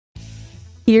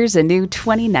Here's a new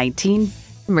 2019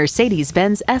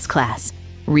 Mercedes-Benz S-Class.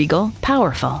 Regal,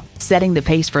 powerful, setting the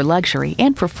pace for luxury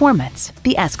and performance,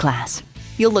 the S-Class.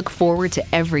 You'll look forward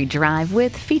to every drive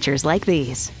with features like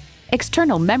these: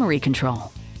 external memory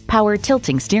control, power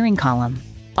tilting steering column,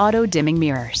 auto-dimming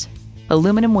mirrors,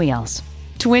 aluminum wheels,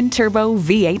 twin-turbo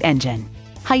V8 engine,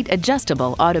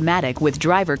 height-adjustable automatic with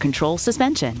driver control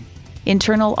suspension,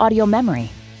 internal audio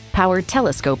memory, power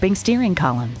telescoping steering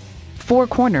column,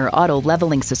 four-corner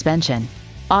auto-leveling suspension,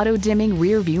 auto-dimming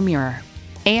rear-view mirror,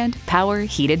 and power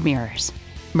heated mirrors.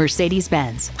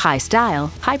 Mercedes-Benz, high style,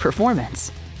 high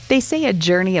performance. They say a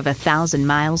journey of 1,000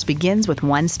 miles begins with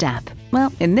one step.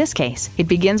 Well, in this case, it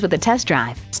begins with a test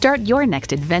drive. Start your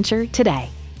next adventure today.